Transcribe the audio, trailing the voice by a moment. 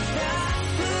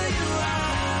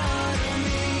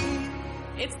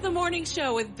It's the morning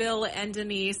show with Bill and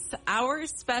Denise. Our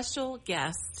special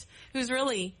guest, he's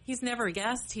never a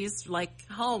guest. He's like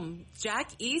home.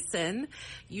 Jack Eason.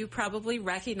 You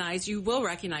will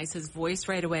recognize his voice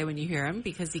right away when you hear him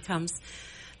because he comes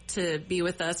to be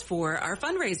with us for our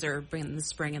fundraiser in the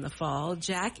spring and the fall.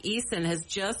 Jack Eason has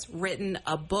just written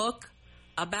a book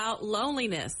about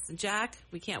loneliness. Jack,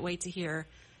 we can't wait to hear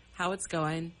how it's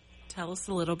going. Tell us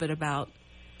a little bit about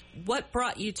what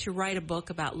brought you to write a book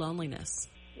about loneliness.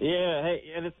 Yeah, hey,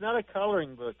 and it's not a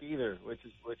coloring book either, which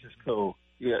is cool.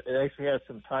 Yeah, it actually has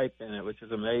some type in it, which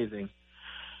is amazing.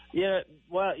 Yeah,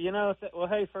 well,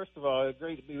 hey, first of all,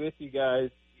 great to be with you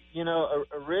guys.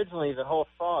 Originally the whole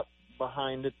thought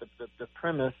behind it, the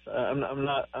premise. I'm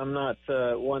not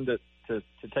one to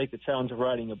take the challenge of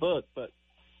writing a book, but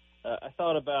I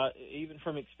thought about, even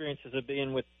from experiences of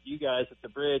being with you guys at the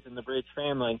Bridge and the Bridge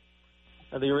family.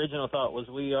 The original thought was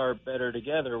we are better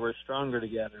together, we're stronger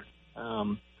together.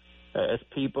 As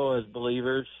people, as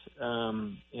believers,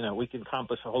 we can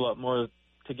accomplish a whole lot more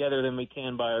together than we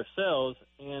can by ourselves.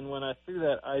 And when I threw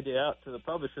that idea out to the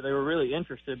publisher, they were really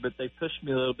interested, but they pushed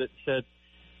me a little bit and said,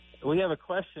 we have a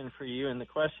question for you, and the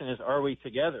question is, are we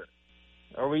together?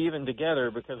 Are we even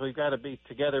together? Because we've got to be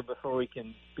together before we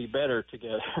can be better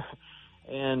together.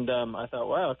 And I thought,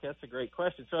 wow, okay, that's a great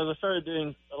question. So as I started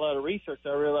doing a lot of research, I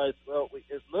realized,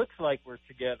 it looks like we're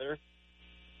together.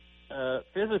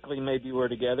 Physically, maybe we're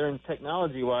together, and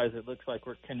technology-wise, it looks like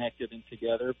we're connected and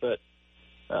together, but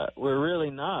we're really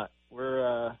not.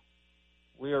 We're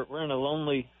in a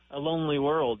lonely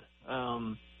world.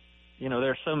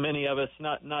 There's so many of us.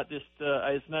 Not just.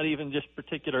 It's not even just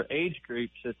particular age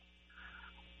groups. It's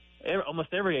almost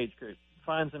every age group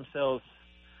finds themselves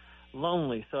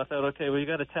lonely. So I thought, okay, we've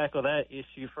got to tackle that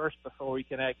issue first before we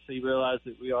can actually realize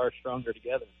that we are stronger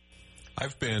together.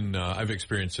 I've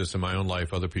experienced this in my own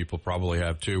life. Other people probably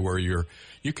have too, where you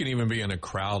can even be in a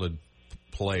crowded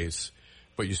place,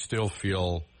 but you still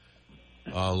feel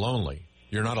lonely.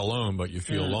 You're not alone, but you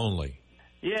feel lonely.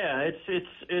 Yeah,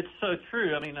 it's so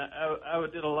true. I mean, I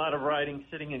did a lot of writing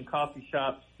sitting in coffee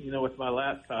shops, with my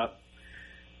laptop,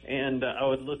 and I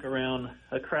would look around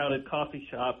a crowded coffee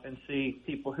shop and see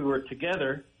people who were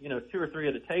together, 2 or 3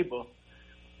 at a table.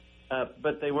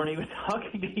 But they weren't even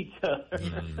talking to each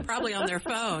other. Probably on their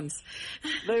phones.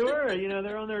 They were,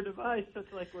 they're on their device. So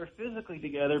it's like we're physically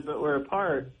together, but we're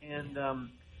apart. And,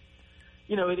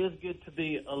 it is good to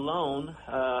be alone.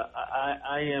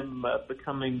 I am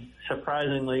becoming,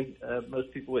 surprisingly,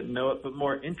 most people wouldn't know it, but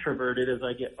more introverted as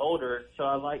I get older. So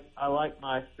I like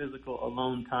my physical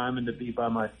alone time and to be by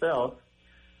myself.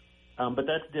 But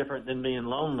that's different than being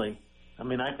lonely. I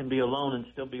mean, I can be alone and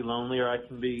still be lonely, or I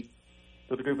can be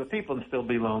with a group of people and still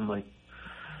be lonely.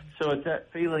 So it's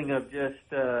that feeling of just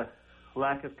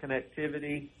lack of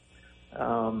connectivity,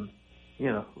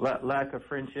 lack of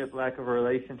friendship, lack of a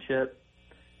relationship.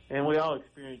 And we all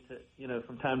experience it,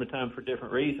 from time to time for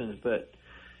different reasons. But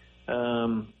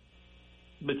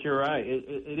you're right.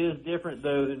 It is different,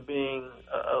 though, than being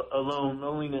alone.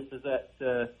 Loneliness is that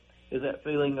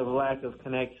feeling of lack of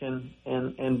connection.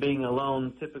 And being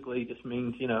alone typically just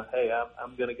means, hey,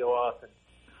 I'm going to go off and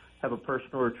have a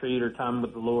personal retreat or time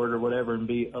with the Lord or whatever and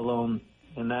be alone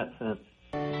in that sense.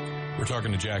 We're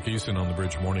talking to Jack Eason on the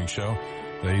Bridge Morning Show.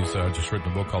 He's just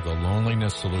written a book called The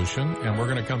Loneliness Solution, and we're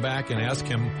going to come back and ask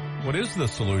him, what is the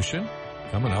solution?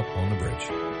 Coming up on the Bridge.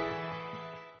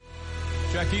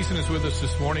 Jack Eason is with us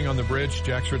this morning on the Bridge.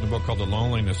 Jack's written a book called The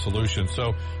Loneliness Solution.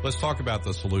 So let's talk about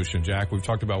the solution, Jack. We've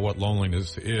talked about what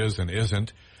loneliness is and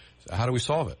isn't. So how do we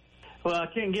solve it? Well, I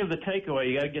can't give the takeaway.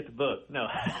 You got to get the book. No.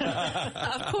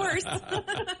 Of course.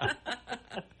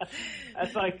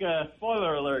 That's like a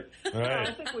spoiler alert. Right.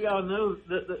 I think we all know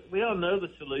the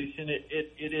solution.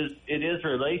 It is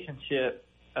relationship,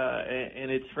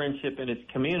 and it's friendship and it's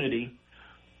community.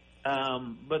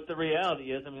 But the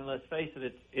reality is, let's face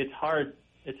it, it's hard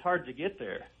to get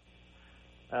there.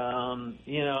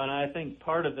 And I think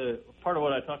part of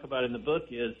what I talk about in the book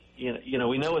is,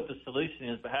 we know what the solution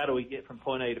is, but how do we get from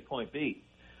point A to point B?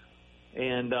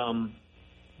 And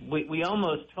we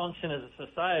almost function as a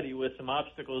society with some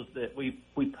obstacles that we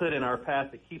put in our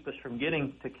path that keep us from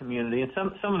getting to community. And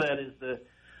some of that is the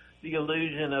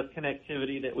illusion of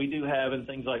connectivity that we do have in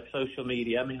things like social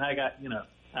media. I got,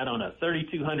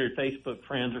 3,200 Facebook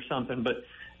friends or something, but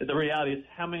the reality is,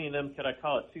 how many of them could I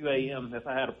call at 2 a.m. if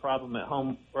I had a problem at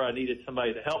home where I needed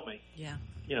somebody to help me? Yeah.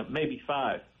 Maybe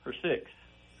 5 or 6.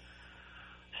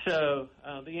 So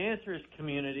the answer is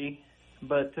community,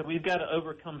 but we've got to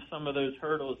overcome some of those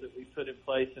hurdles that we put in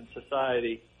place in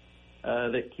society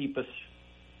that keep us,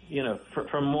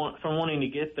 from wanting to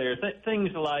get there.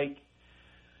 Things like,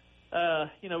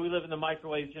 we live in the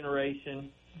microwave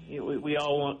generation. We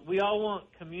all want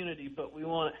community, but we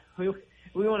want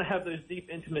to have those deep,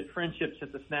 intimate friendships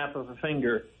at the snap of a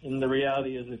finger. And the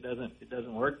reality is, it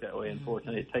doesn't work that way.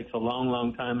 Unfortunately, it takes a long,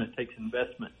 long time, and it takes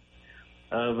investment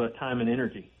of time and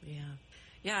energy.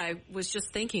 Yeah, I was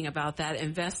just thinking about that,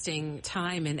 investing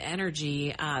time and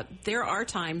energy. There are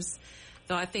times,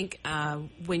 though, I think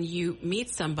when you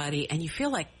meet somebody and you feel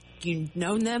like you've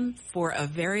known them for a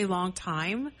very long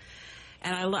time.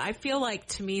 And I feel like,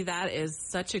 to me, that is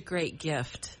such a great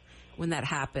gift when that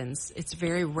happens. It's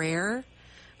very rare,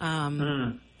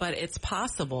 but it's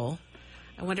possible.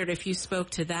 I wondered if you spoke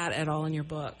to that at all in your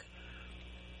book.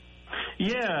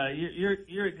 Yeah,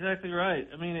 you're exactly right.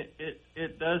 I mean,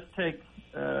 it does take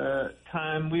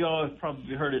time. We all have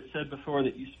probably heard it said before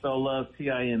that you spell love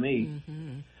Time.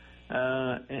 And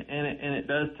it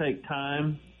does take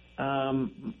time. A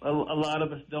lot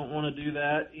of us don't want to do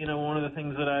that. One of the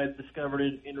things that I discovered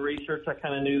in research, I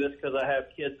kind of knew this because I have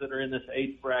kids that are in this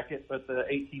age bracket, but the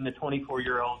 18 to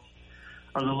 24-year-olds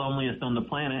are the loneliest on the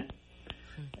planet.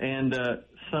 And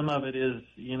some of it is,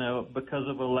 because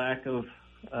of a lack of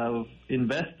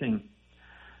investing.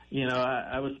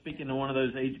 I was speaking to one of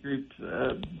those age groups,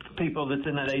 people that's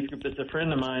in that age group that's a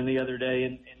friend of mine the other day,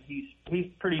 and he's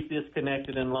pretty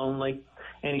disconnected and lonely.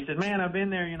 And he said, "Man, I've been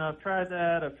there. I've tried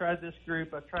that. I've tried this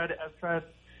group. I've tried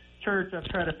church. I've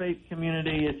tried a faith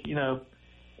community. It's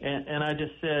and I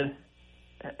just said,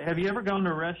 have you ever gone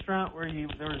to a restaurant where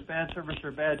there was bad service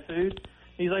or bad food?"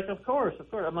 He's like, "Of course,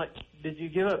 of course." I'm like, "Did you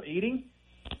give up eating?"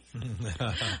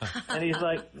 And he's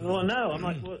like, "Well, no." I'm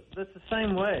like, "Well, that's the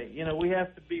same way. We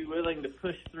have to be willing to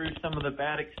push through some of the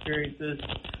bad experiences.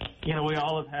 We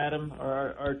all have had them.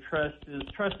 Our trust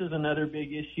is another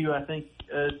big issue. I think,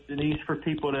 Denise, for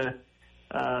people to,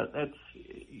 that's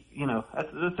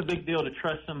a big deal to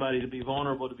trust somebody, to be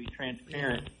vulnerable, to be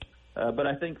transparent. But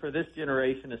I think for this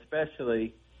generation,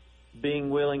 especially, being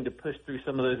willing to push through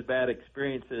some of those bad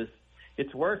experiences,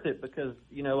 it's worth it because,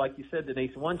 like you said,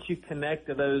 Denise, once you connect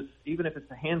to those, even if it's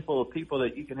a handful of people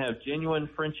that you can have genuine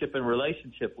friendship and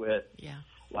relationship with,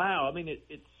 wow, I mean,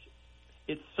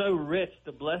 it's so rich.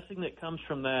 The blessing that comes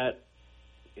from that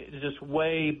is just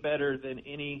way better than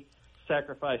any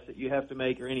sacrifice that you have to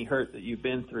make or any hurt that you've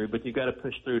been through, but you've got to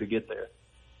push through to get there.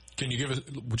 Can you give us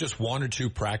just one or two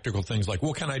practical things, like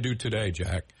what can I do today,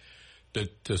 Jack, to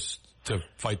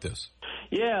fight this?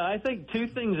 Yeah, I think two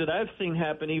things that I've seen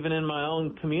happen even in my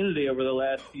own community over the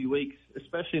last few weeks,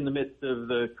 especially in the midst of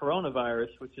the coronavirus,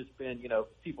 which has been,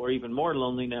 people are even more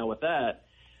lonely now with that.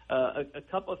 A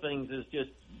couple of things is just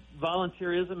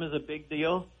volunteerism is a big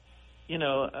deal.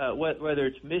 Whether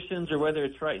it's missions or whether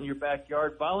it's right in your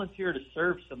backyard, volunteer to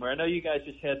serve somewhere. I know you guys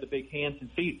just had the big Hands and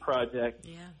Feet project.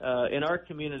 In our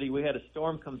community, we had a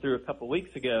storm come through a couple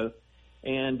weeks ago,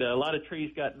 and a lot of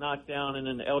trees got knocked down in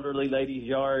an elderly lady's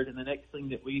yard, and the next thing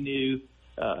that we knew,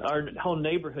 our whole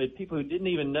neighborhood, people who didn't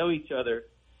even know each other,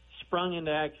 sprung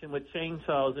into action with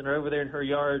chainsaws and are over there in her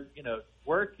yard,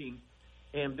 working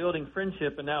and building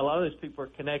friendship, and now a lot of those people are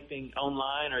connecting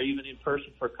online or even in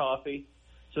person for coffee.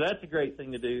 So that's a great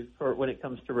thing to do for when it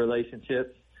comes to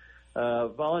relationships,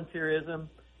 volunteerism,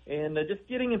 and just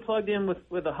getting plugged in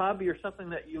with a hobby or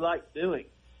something that you like doing.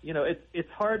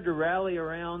 It's hard to rally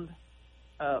around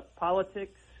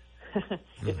politics.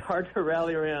 It's hard to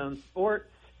rally around sports.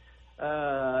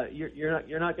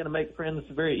 You're not going to make friends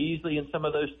very easily in some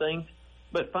of those things.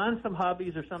 But find some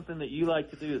hobbies or something that you like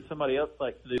to do that somebody else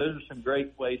likes to do. Those are some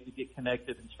great ways to get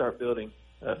connected and start building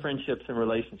friendships and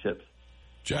relationships.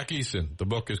 Jack Eason, the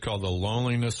book is called The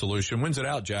Loneliness Solution. When's it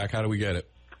out, Jack? How do we get it?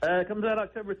 It comes out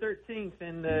October 13th,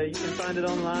 and you can find it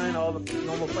online, all the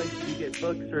normal places you get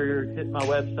books, or hit my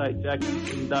website,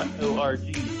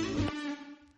 jackeason.org.